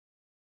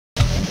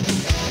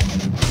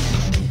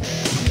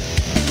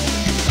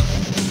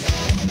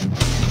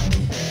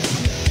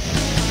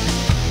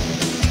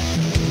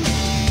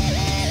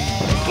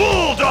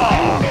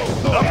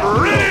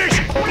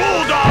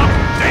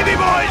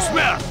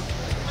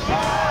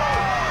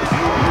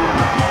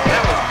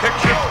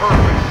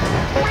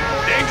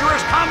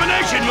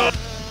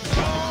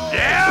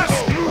Yes!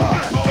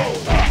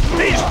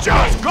 He's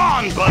just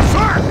gone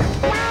berserk!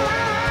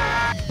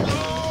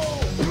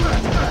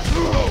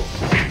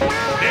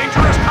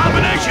 Dangerous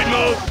combination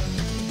move!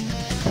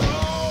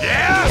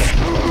 Yes!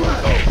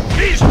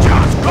 He's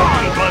just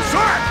gone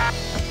berserk!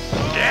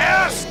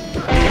 Yes!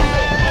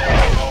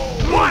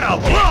 What a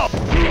blow!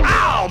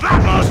 Ow,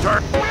 that must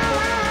hurt!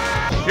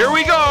 Here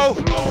we go!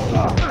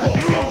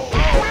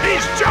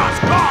 He's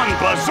just gone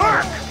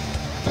berserk!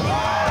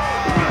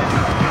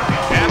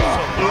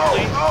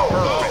 Absolutely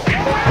perfect.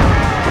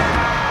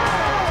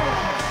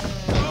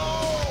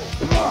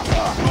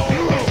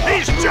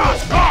 He's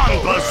just gone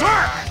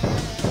berserk!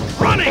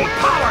 Running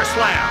power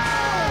slam!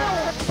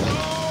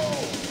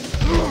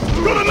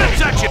 To the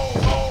midsection!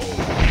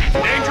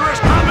 Dangerous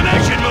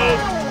combination move!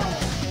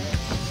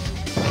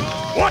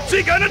 What's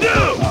he gonna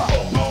do?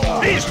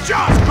 He's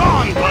just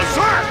gone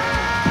berserk!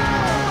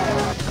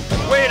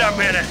 Wait a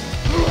minute!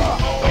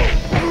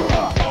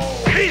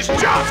 He's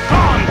just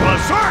gone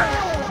berserk!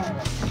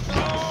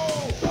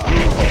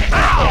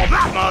 Ow,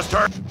 that must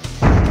hurt!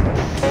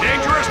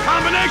 Dangerous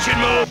combination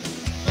move!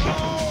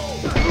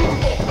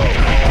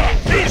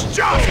 He's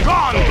just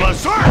gone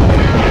berserk!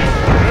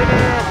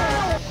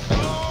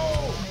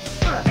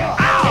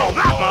 Ow,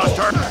 that must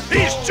hurt!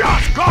 He's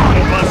just gone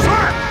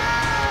berserk!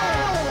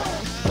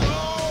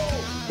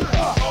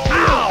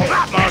 Ow,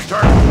 that must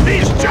hurt!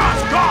 He's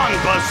just gone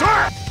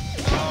berserk!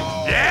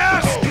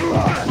 Yes!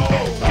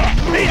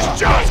 He's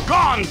just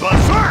gone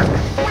berserk!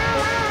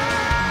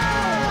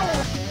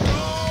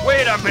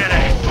 Wait a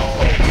minute!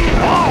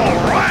 All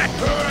right!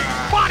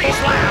 Body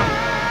slam!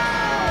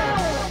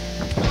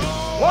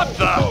 What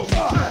the?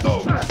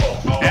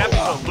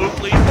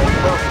 Absolutely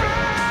perfect!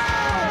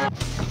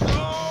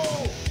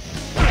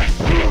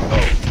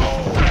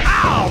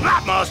 Ow!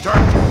 That must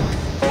hurt!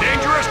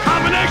 Dangerous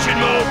combination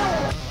move!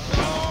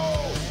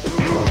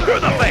 To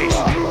the face!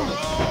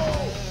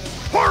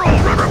 Coral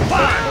River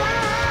Climb!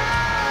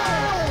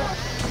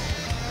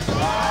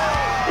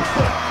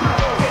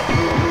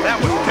 That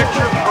was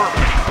picture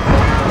perfect.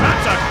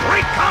 That's a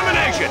great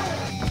combination.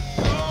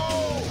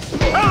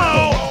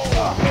 Hello!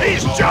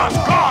 He's just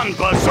gone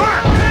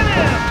berserk!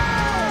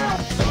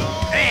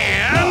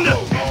 And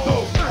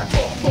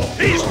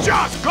he's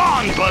just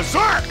gone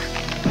berserk!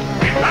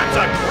 That's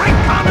a great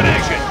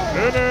combination.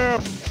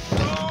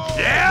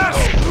 Yes!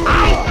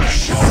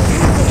 Ouch!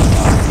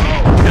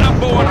 Get up,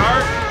 Bowen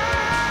Hart!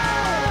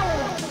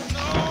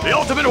 The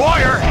Ultimate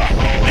Warrior!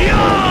 The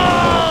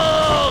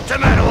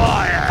Ultimate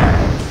Warrior!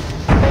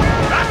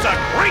 That's a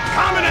great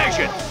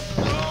combination!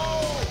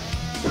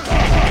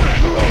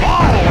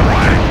 All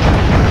right!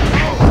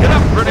 Get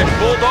up, British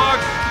Bulldog!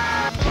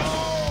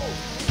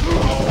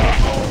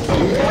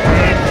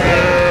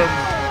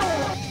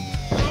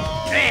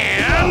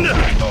 And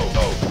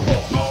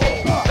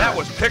that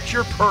was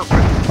picture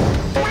perfect!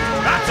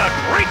 That's a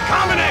great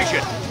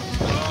combination!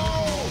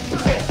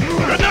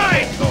 Good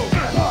night!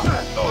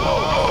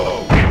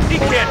 He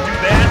can't do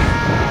that!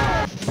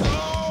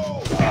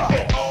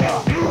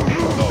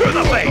 To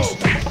the face!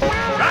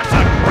 That's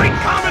a great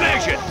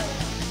combination!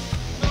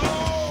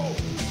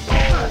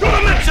 To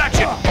the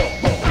midsection!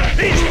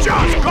 He's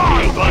just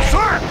gone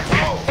berserk!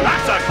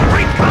 That's a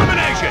great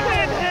combination!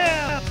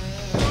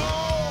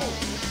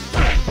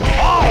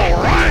 All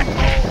right!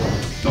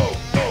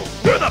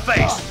 To the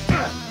face!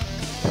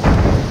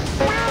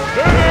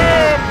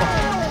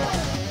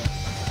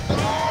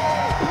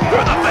 To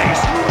the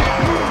face!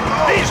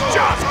 He's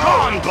just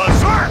gone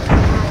berserk!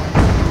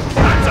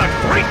 That's a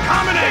great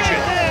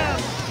combination!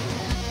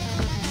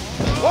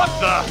 What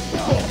the?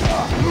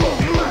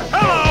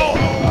 Hello!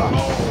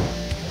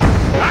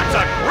 That's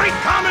a great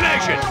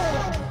combination!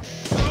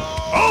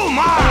 Oh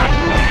my!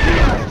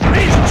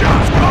 He's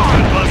just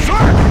gone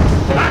berserk!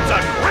 That's a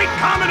great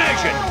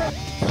combination!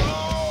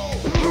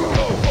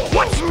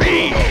 What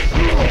speed?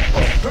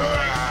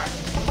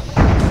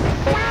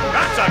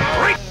 That's a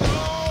great...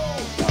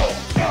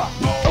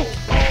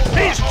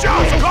 He's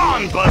just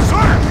gone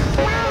berserk!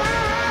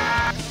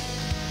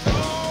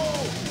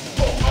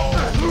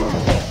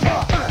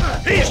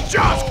 He's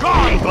just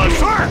gone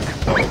berserk!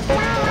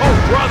 Oh,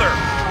 brother!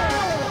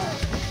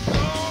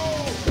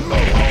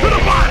 To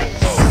the body!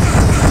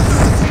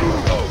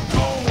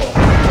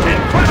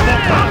 Incredible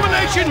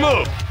combination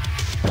move!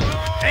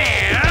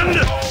 And...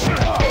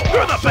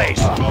 to the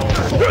face!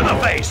 To the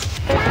face!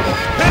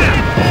 Hit him!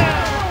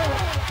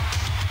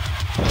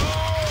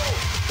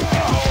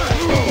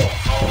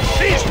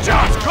 He's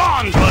just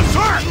gone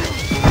berserk!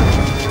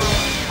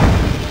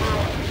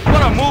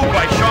 What a move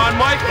by Shawn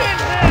Michaels!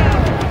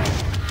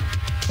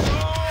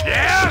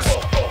 Yes!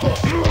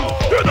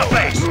 To the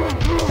face!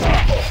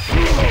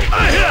 A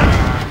hit!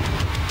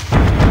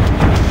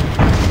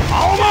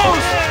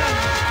 Almost!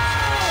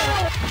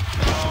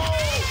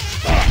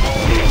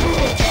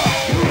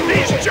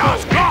 He's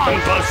just gone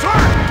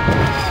berserk!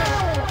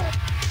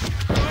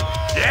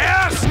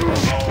 Yes!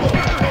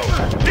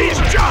 He's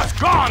just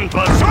gone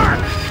berserk!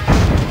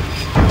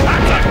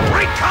 That's a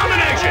great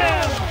combination!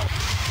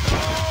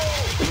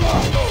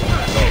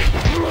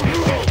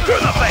 To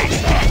the face!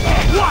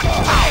 What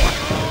power!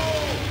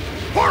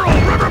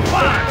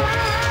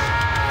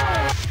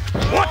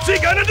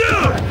 gonna do?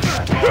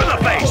 Through the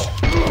face.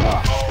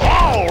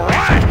 All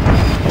right.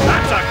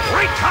 That's a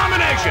great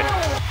combination.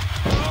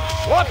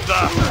 What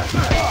the?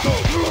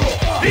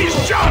 He's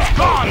just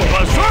gone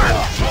berserk.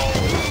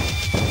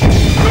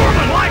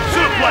 Norman Light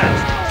suplex.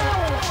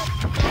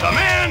 The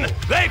man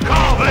they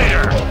call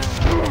Vader.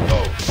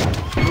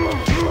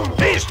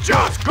 He's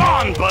just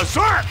gone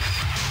berserk.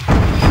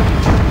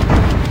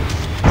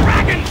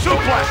 Dragon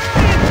suplex.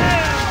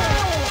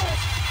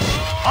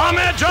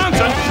 Ahmed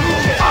Johnson.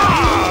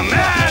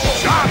 Ahmed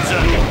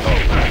Johnson.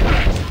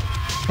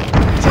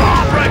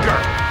 Jawbreaker.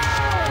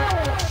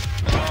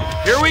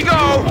 Here we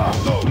go.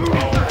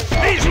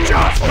 He's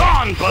just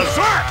gone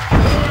berserk.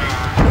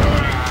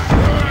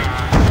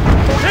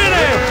 Hit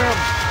him.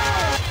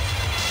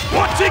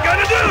 What's he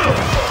gonna do?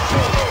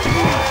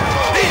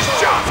 He's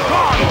just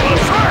gone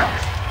berserk.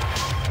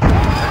 I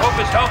hope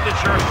his health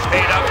insurance is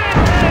paid up.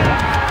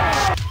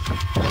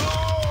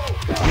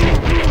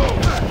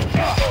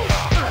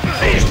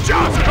 He's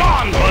just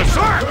gone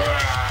berserk.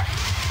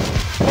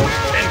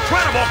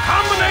 Incredible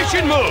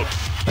combination move.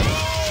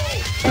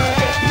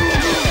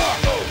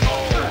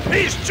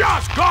 He's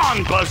just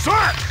gone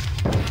berserk.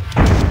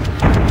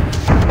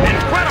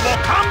 Incredible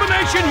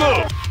combination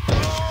move.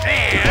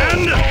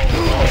 And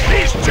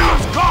he's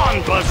just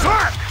gone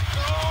berserk.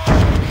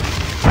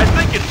 I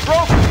think it's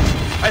broken.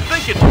 I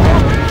think it's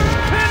broken.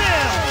 Hit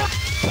him.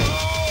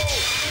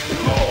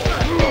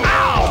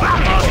 Ow, that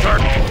must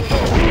hurt.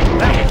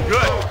 That was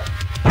good.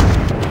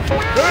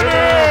 Hit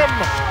him.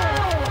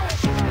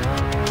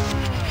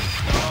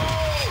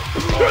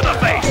 To the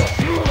face.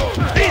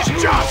 He's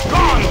just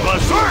gone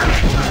berserk.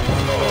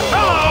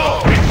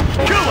 Hello.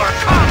 Killer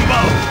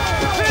combo.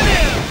 Hit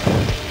him.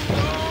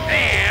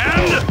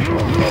 And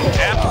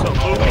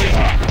absolutely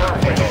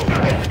perfect.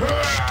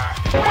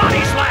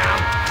 Body slam.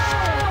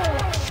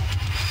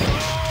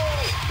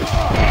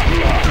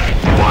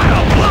 What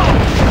a blow.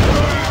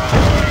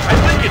 I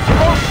think it's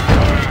broken.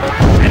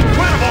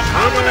 Incredible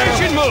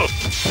combination move.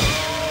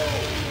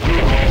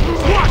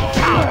 What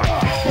power.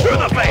 To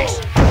the face.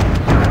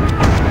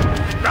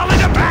 Belly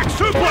to back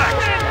suplex.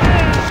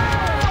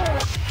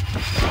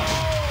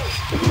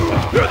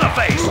 To the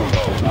face.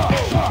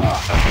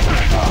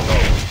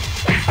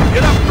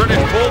 Get up,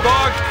 British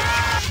Bulldog.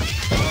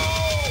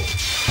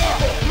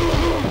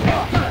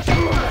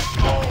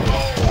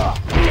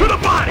 To the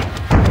body.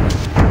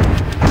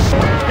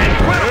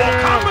 Incredible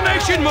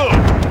combination move.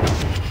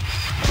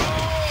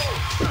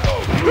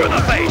 To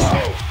the face.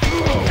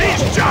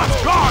 He's just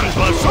gone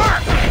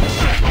berserk.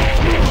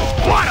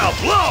 What a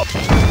blow.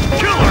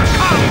 Killer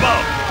combo.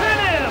 Hit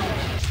him.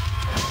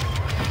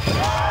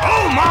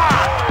 Oh my.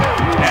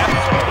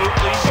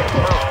 Absolutely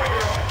perfect.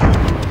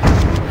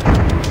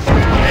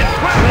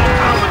 Incredible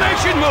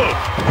combination move.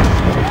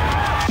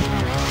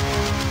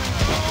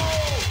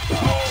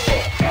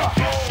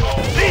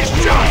 He's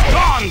just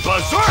gone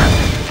berserk.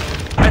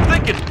 I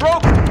think it's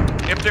broken.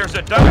 If there's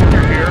a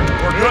doctor here,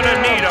 we're gonna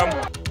need him.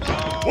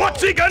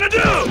 What's he gonna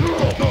do?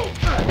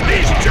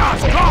 He's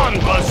just gone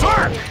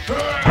berserk.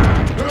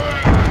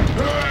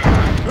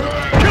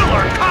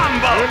 Killer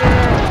combo.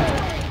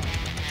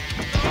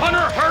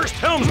 Hunter Hearst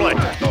Helmsley.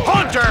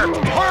 Hunter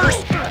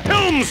Hearst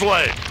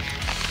Helmsley.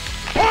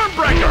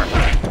 Armbreaker.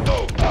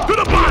 To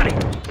the body.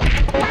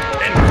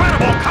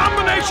 Incredible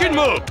combination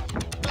move.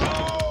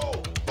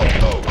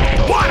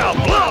 What a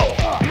blow.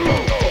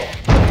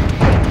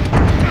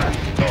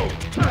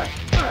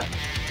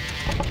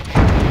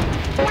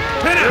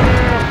 Hit him.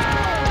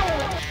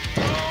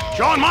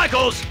 Shawn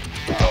Michaels.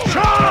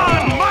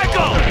 Shawn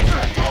Michaels.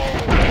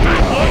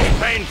 That looks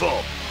painful.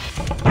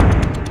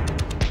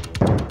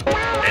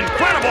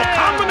 Incredible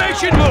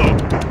combination move.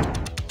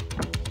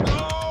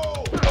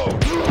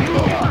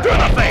 To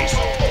the face.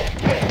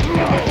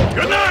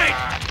 Good night.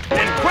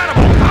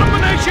 Incredible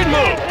combination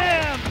move.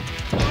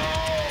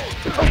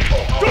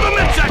 To the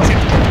midsection.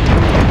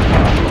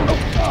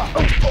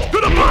 To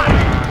the body.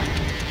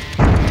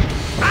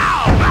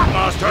 Ow, that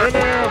must hurt.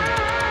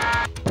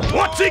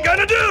 What's he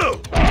gonna do?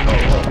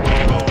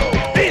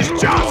 He's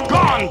just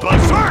gone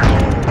berserk.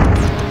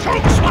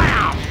 Choke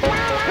slam.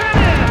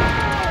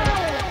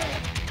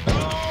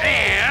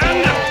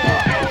 And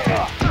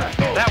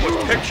that was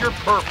picture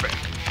perfect.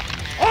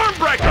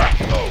 Armbreaker.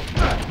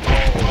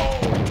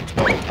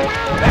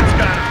 That's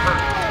gotta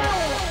hurt.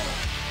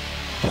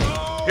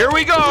 Here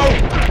we go.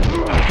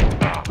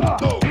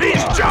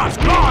 He's just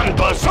gone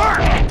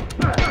berserk.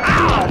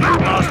 Ow, that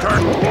must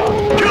hurt.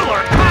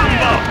 Killer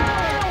combo.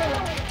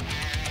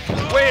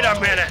 Wait a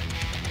minute.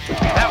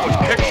 That was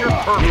picture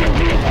perfect.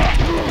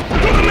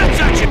 To the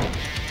midsection.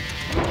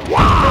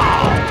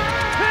 Wow.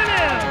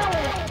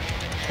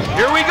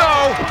 Here we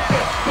go.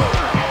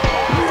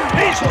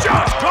 He's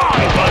just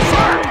gone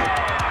berserk.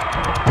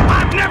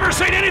 I've never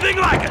seen anything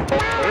like it.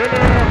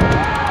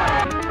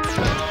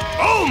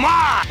 Oh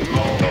my.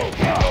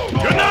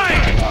 Good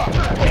night.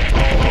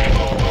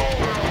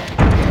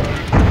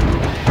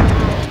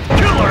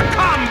 Killer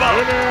combo.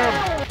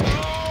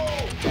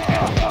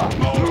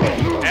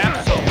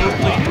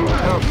 Absolutely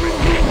perfect.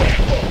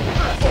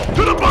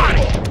 To the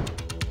body.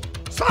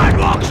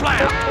 Sidewalk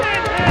slam.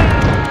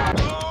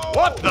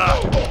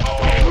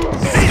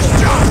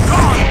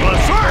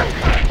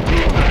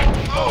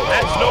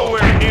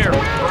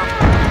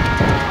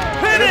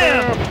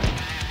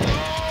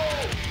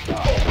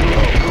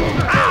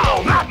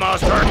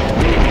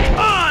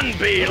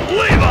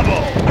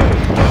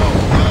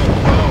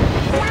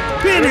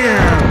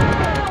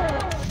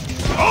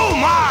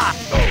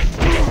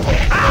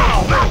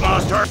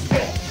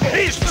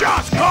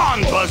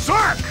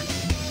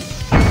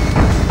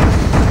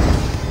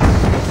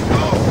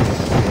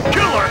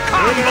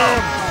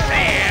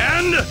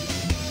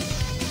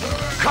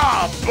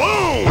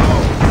 Kaboom!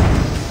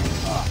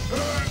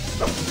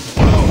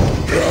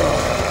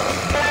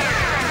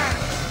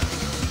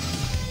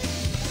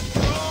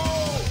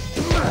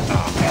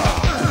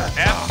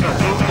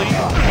 Absolutely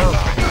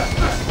perfect.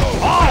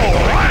 All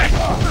right!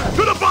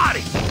 To the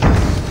body!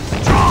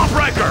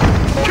 Jawbreaker!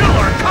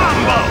 Killer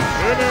combo!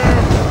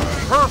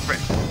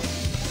 Perfect!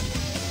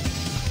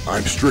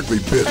 I'm strictly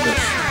business.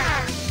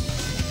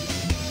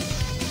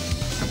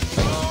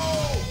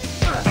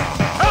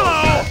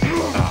 Hello!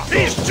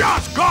 He's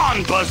just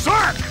gone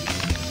berserk!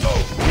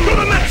 To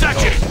the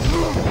midsection!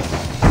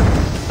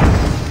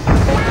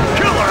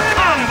 Killer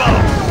combo!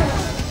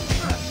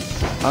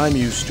 I'm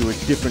used to a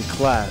different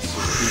class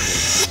of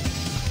people.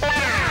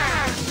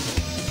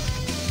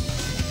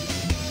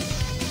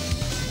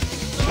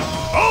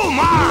 Oh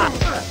my!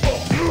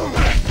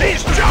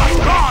 He's just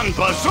gone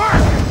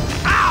berserk!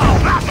 Ow,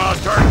 that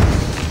must hurt!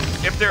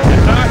 If there's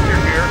a doctor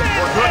here,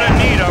 we're gonna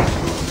need him.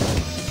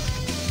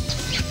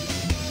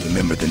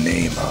 Remember the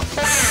name of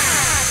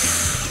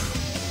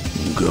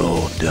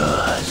Gold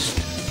Dust.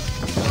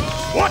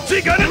 What's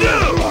he gonna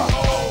do?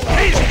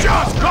 He's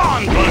just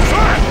gone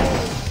berserk!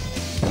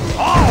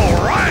 All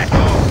right!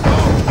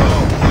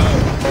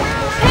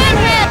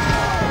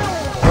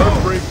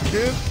 Heartbreak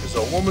Kid is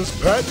a woman's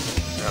pet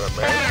and a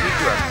man's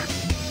regret.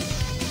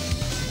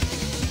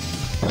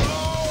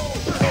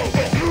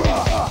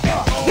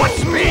 What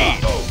speed?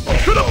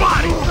 To the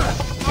body!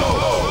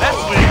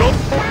 That's legal.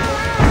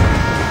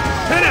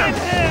 Hit him!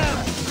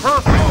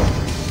 Perfect!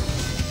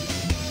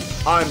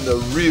 I'm the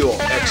real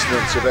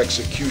excellence of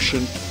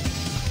execution.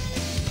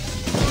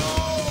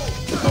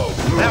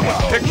 That was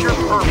picture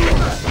perfect.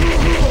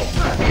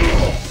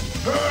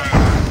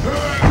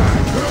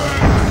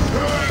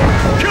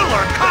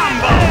 Killer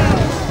combo!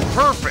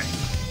 Perfect!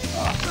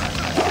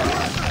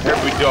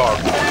 Every dog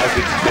has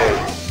its day.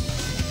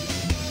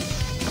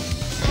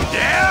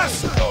 Yes!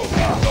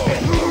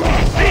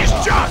 He's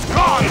just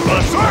gone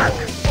berserk!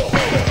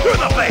 To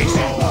the face!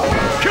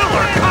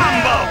 Killer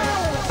combo!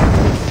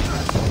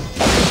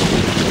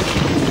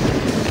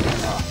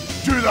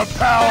 To the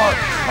power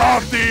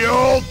of the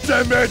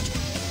ultimate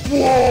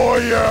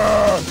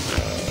warrior!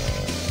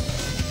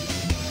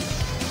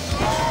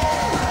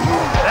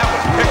 That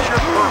was picture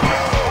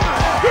perfect.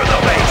 To the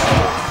face!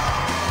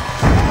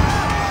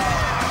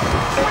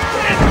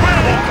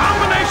 Incredible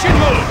combination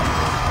move!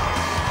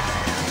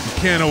 You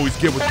can't always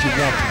get what you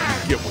want, but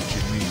you get what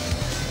you need.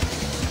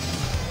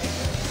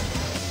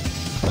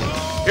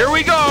 Here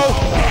we go!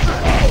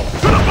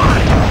 To the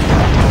body!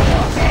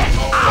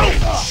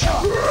 Ouch!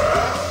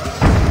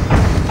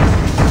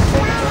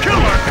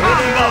 Killer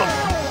combo!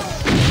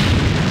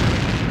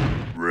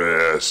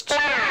 Rest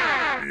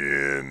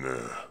in